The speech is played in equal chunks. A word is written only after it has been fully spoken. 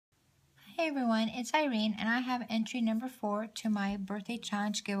Hey everyone, it's Irene, and I have entry number 4 to my birthday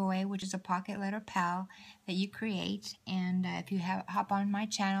challenge giveaway, which is a pocket letter pal that you create. And if you hop on my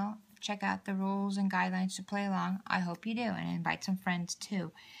channel, check out the rules and guidelines to play along. I hope you do, and invite some friends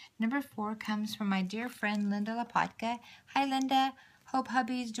too. Number 4 comes from my dear friend Linda Lapotka. Hi Linda, hope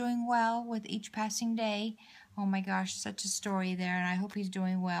hubby's doing well with each passing day. Oh my gosh, such a story there, and I hope he's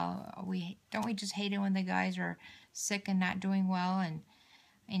doing well. Don't we just hate it when the guys are sick and not doing well? And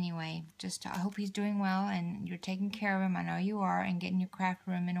anyway, just I hope he's doing well and you're taking care of him. I know you are, and getting your craft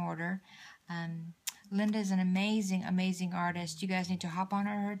room in order. Linda is an amazing, amazing artist. You guys need to hop on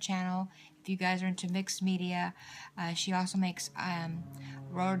her channel if you guys are into mixed media. She also makes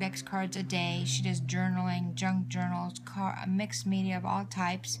Rolodex cards a day. She does journaling, junk journals, mixed media of all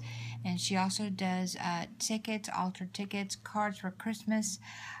types. And she also does tickets, altered tickets, cards for Christmas.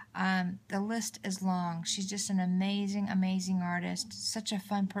 The list is long. She's just an amazing, amazing artist. Such a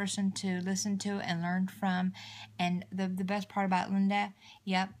fun person to listen to and learn from. And the best part about Linda,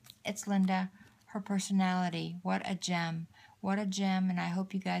 yep, it's Linda. Her personality, what a gem. What a gem, and I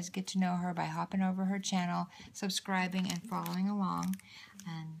hope you guys get to know her by hopping over her channel, subscribing, and following along.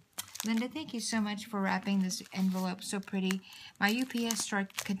 Linda, thank you so much for wrapping this envelope so pretty. My UPS store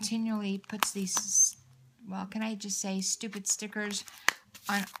continually puts these, well, can I just say, stupid stickers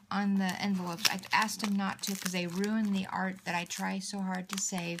on the envelopes. I've asked them not to because they ruin the art that I try so hard to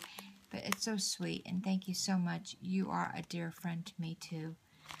save, but it's so sweet, and thank you so much. You are a dear friend to me, too.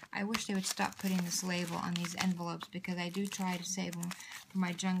 I wish they would stop putting this label on these envelopes because I do try to save them for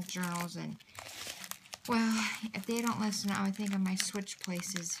my junk journals, and, well, if they don't listen, I would think I might switch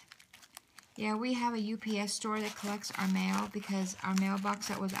places. Yeah, we have a UPS store that collects our mail because our mailbox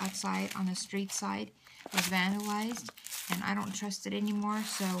that was outside on the street side was vandalized, and I don't trust it anymore,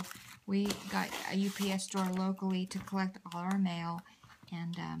 so we got a UPS store locally to collect all our mail,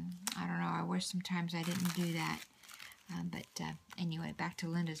 and I don't know, I wish sometimes I didn't do that. Anyway, back to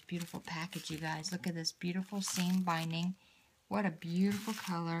Linda's beautiful package, you guys. Look at this beautiful seam binding. What a beautiful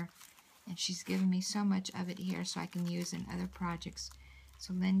color. And she's given me so much of it here so I can use in other projects.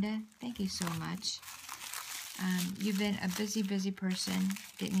 So Linda, thank you so much. You've been a busy, busy person,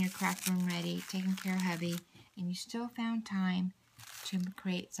 getting your craft room ready, taking care of hubby, and you still found time to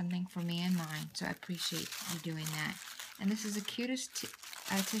create something for me and mine. So I appreciate you doing that. And this is the cutest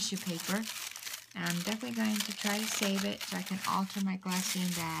tissue paper. And I'm definitely going to try to save it so I can alter my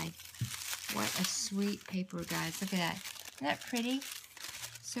glassine bag. What a sweet paper, guys. Look at that. Isn't that pretty?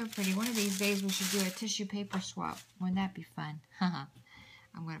 So pretty. One of these days we should do a tissue paper swap. Wouldn't that be fun?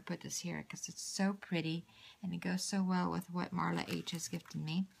 I'm going to put this here because it's so pretty and it goes so well with what Marla H has gifted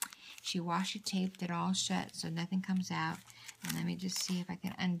me. She washi taped it all shut so nothing comes out. And let me just see if I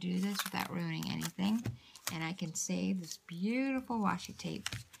can undo this without ruining anything. And I can save this beautiful washi tape.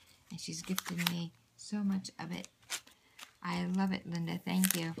 And she's gifted me so much of it. I love it, Linda.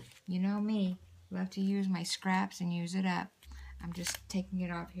 Thank you. You know me. Love to use my scraps and use it up. I'm just taking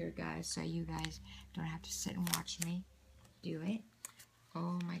it off here, guys, so you guys don't have to sit and watch me do it.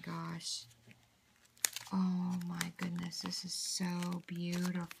 Oh, my gosh. Oh, my goodness. This is so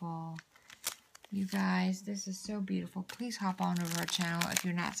beautiful. You guys, this is so beautiful. Please hop on over her channel if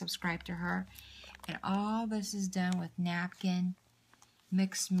you're not subscribed to her. And all this is done with napkin,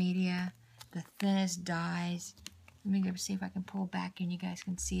 mixed media, the thinnest dyes. Let me go see if I can pull back and you guys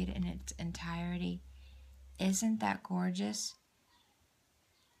can see it in its entirety. Isn't that gorgeous?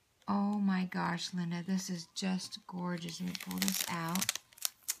 Oh my gosh, Linda, this is just gorgeous. Let me pull this out.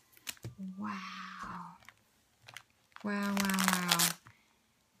 Wow. Wow, wow, wow.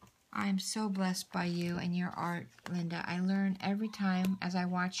 I'm so blessed by you and your art, Linda. I learn every time as I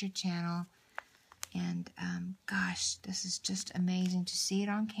watch your channel. And gosh, this is just amazing to see it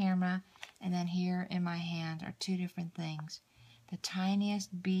on camera, and then here in my hand are two different things. The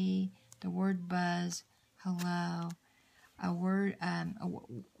tiniest bee, the word buzz, hello, a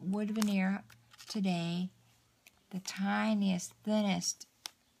wood veneer today, the tiniest, thinnest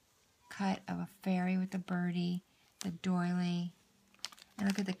cut of a fairy with a birdie, the doily, and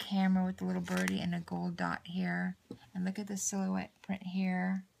look at the camera with the little birdie and a gold dot here, and look at the silhouette print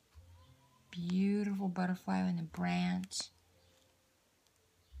here. Beautiful butterfly in the branch.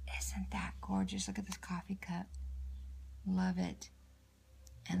 Isn't that gorgeous? Look at this coffee cup. Love it.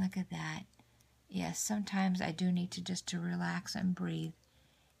 And look at that. Yes, sometimes I do need to relax and breathe.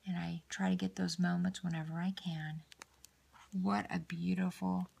 And I try to get those moments whenever I can. What a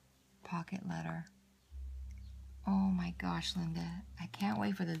beautiful pocket letter. Oh my gosh, Linda. I can't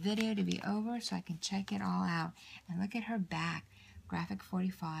wait for the video to be over so I can check it all out. And look at her back. Graphic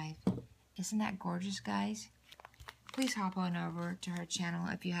 45. Isn't that gorgeous, guys? please hop on over to her channel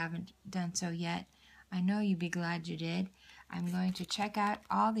if you haven't done so yet. I know you'd be glad you did. I'm going to check out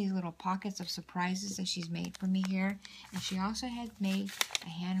all these little pockets of surprises that she's made for me here. And she also has made a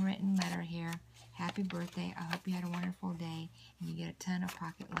handwritten letter here. Happy birthday. I hope you had a wonderful day and you get a ton of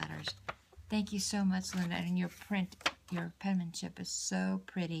pocket letters. Thank you so much, Linda. And your penmanship is so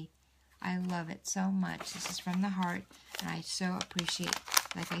pretty. I love it so much. This is from the heart, and I so appreciate,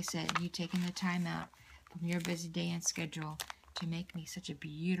 like I said, you taking the time out from your busy day and schedule to make me such a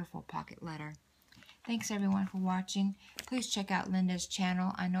beautiful pocket letter. Thanks everyone for watching. Please check out Linda's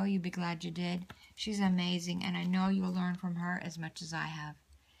channel. I know you'll be glad you did. She's amazing, and I know you'll learn from her as much as I have.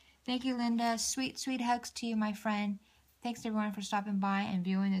 Thank you, Linda. Sweet, sweet hugs to you, my friend. Thanks everyone for stopping by and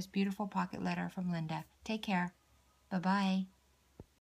viewing this beautiful pocket letter from Linda. Take care. Bye-bye.